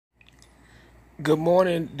Good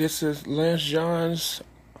morning. This is Lance Johns.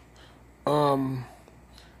 Um,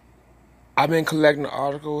 I've been collecting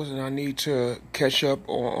articles and I need to catch up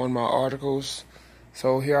on my articles.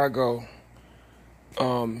 So here I go.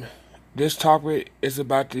 Um, this topic is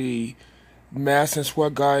about the Madison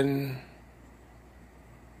Square Garden.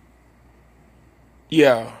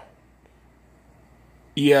 Yeah,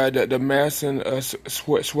 the Madison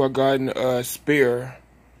Square Garden Sphere.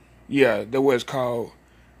 Yeah, that's what it's called.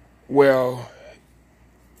 Well,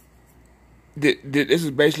 this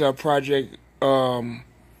is basically a project.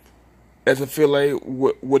 As affiliated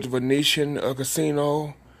with the Venetian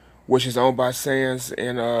Casino, which is owned by Sands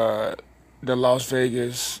and the Las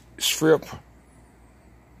Vegas Strip.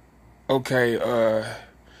 Okay,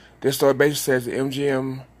 this story basically says the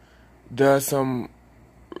MGM does some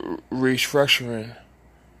restructuring.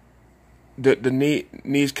 The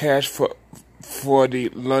needs cash for the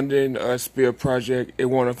London Sphere project. It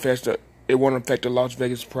won't affect the Las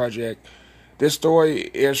Vegas project. This story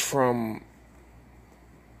is from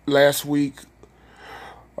last week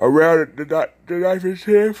around the 9th and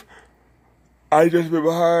 10th. I just been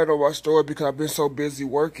behind on my story because I've been so busy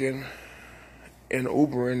working and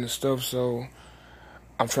Ubering and stuff, so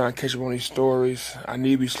I'm trying to catch up on these stories. I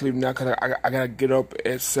need to be sleeping now because I gotta get up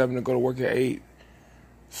at 7 to go to work at 8.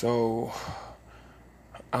 So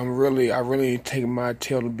I really taking my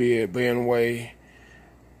tail to bed. But anyway,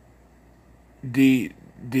 the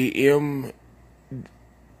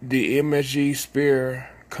MSG Sphere,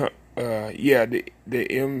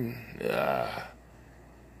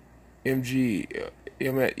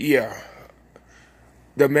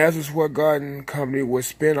 the Madison Square Garden company will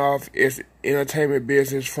spin off its entertainment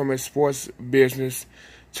business from its sports business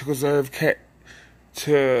to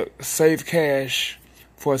save cash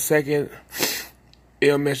for a second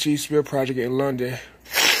MSG Sphere project in London.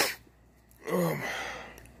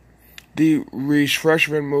 The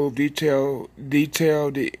restructuring move detailed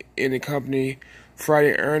in the company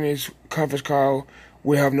Friday earnings conference call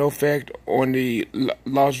will have no effect on the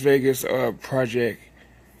Las Vegas project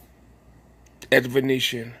at the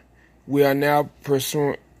Venetian. We are now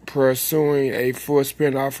pursuing a full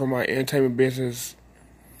spin-off from our entertainment business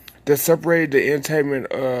that separated the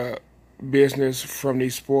entertainment business from the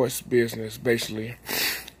sports business, basically.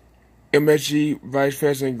 MSG Vice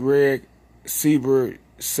President Greg Siebert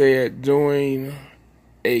said during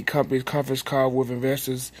a company's conference call with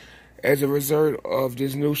investors, as a result of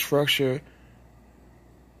this new structure,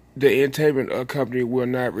 the entertainment company will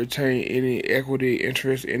not retain any equity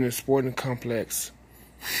interest in the sporting complex.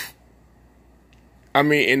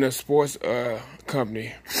 In the sports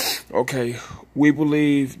company. Okay, we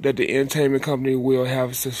believe that the entertainment company will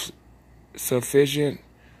have sufficient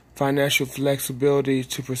financial flexibility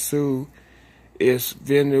to pursue its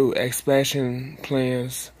venue expansion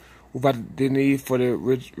plans without the need for the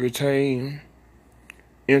retain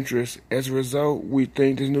interest. As a result, we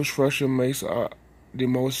think this new structure makes the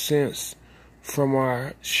most sense from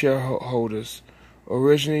our shareholders.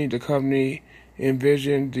 Originally, the company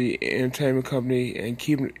envisioned the entertainment company and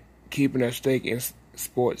keeping a stake in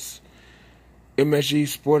sports. MSG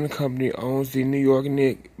Sporting Company owns the New York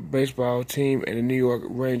Knicks baseball team and the New York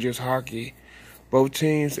Rangers hockey. Both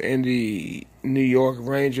teams and the New York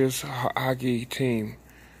Rangers hockey team.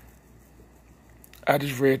 I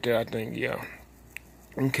just read that, I think, yeah.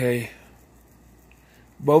 Okay.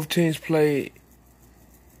 Both teams play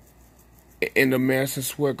in the Madison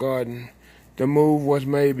Square Garden. The move was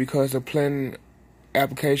made because the planning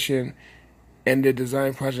application and the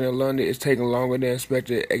design project in London is taking longer than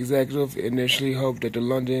expected. Executives initially hoped that the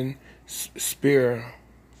London Sphere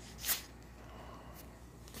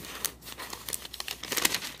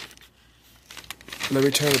let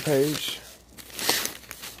me turn the page.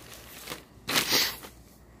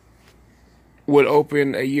 Would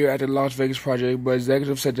open a year after the Las Vegas project, but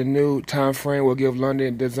executives said the new time frame will give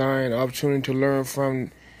London design an opportunity to learn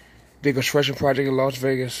from the construction project in Las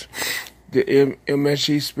Vegas. The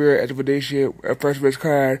MSG Sphere at the Venetian at first was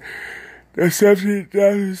kind the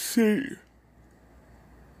 17,000 seat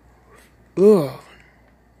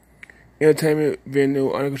entertainment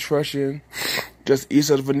venue under construction just east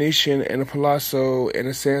of the Venetian and the Palazzo and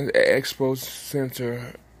the Sands Expo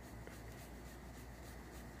Center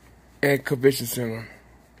and Convention Center.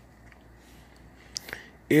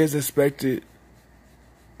 It is expected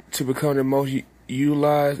to become the most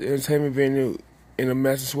utilized entertainment venue in the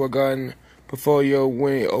Madison Square Garden portfolio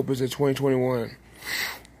when it opens in 2021.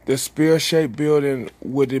 The spear-shaped building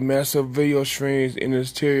with the massive video screens in the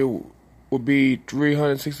exterior will be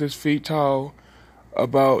 366 feet tall,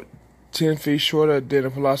 about 10 feet shorter than the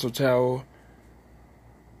Palazzo Tower.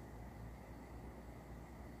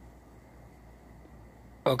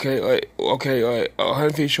 Okay,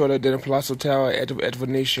 100 feet shorter than the Palazzo Tower at the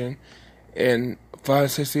Venetian, and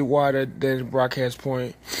 560 wider than the Broadcast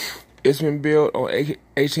Point. It's been built on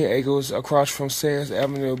 18 acres across from Sands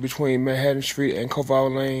Avenue between Manhattan Street and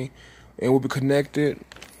Koval Lane, and will be connected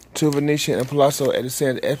to Venetian and Palazzo at the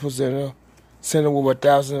Sands Expo Center with a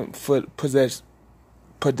 1,000-foot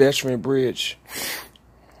pedestrian bridge.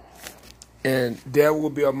 And there will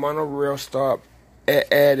be a monorail stop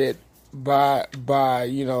added by the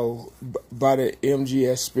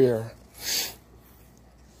MSG Sphere.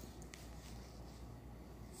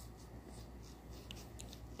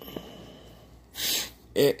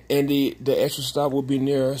 And the extra stop will be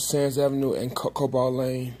near Sands Avenue and Cobalt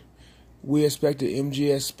Lane. We expect the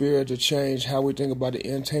MSG Sphere to change how we think about the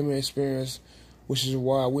entertainment experience, which is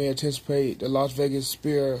why we anticipate the Las Vegas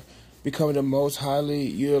Sphere becoming the most highly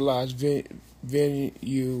utilized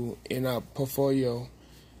venue in our portfolio.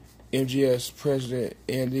 MSG President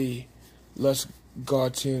Andy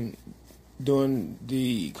Lustgarten during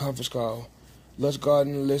the conference call.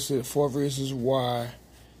 Lustgarten listed 4 reasons why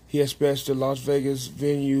he expects the Las Vegas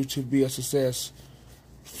venue to be a success.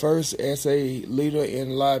 First, as a leader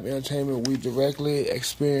in live entertainment, we directly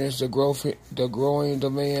experience the growing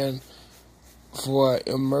demand for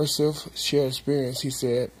immersive shared experience, he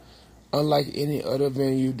said. Unlike any other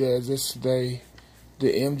venue that exists today,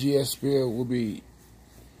 the MSG Sphere will be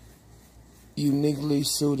uniquely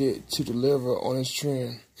suited to deliver on its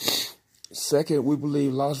trend. Second, we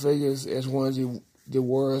believe Las Vegas is one of the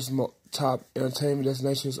world's top entertainment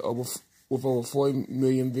destinations with over 40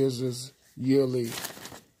 million visitors yearly.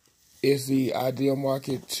 It's the ideal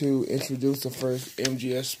market to introduce the first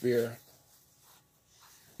MSG Sphere,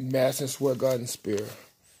 Madison Square Garden Sphere.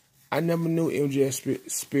 I never knew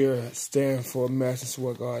MSG Sphere stand for Madison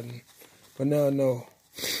Square Garden, but now I know.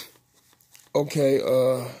 Okay,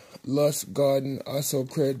 Lustgarten also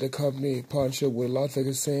credited the company partnership with Las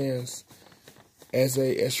Vegas Sands as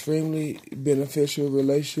a extremely beneficial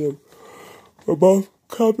relationship for both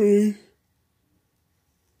companies.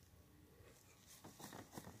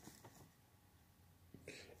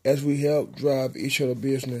 As we help drive each other's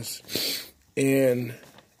business. And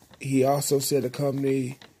he also said the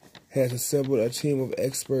company has assembled a team of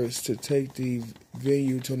experts to take the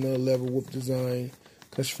venue to another level with design,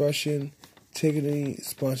 construction, ticketing,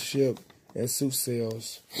 sponsorship, and suit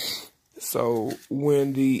sales. So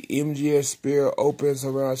when the MSG Sphere opens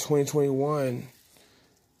around 2021,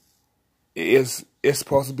 it's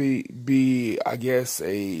supposed to be I guess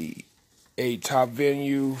a top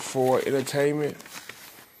venue for entertainment,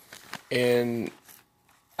 and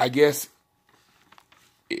I guess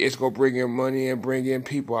it's gonna bring in money and bring in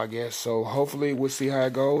people, I guess. So hopefully we'll see how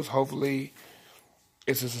it goes. Hopefully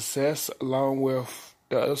it's a success along with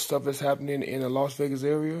the other stuff that's happening in the Las Vegas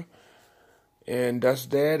area. And that's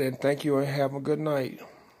that, and thank you and have a good night.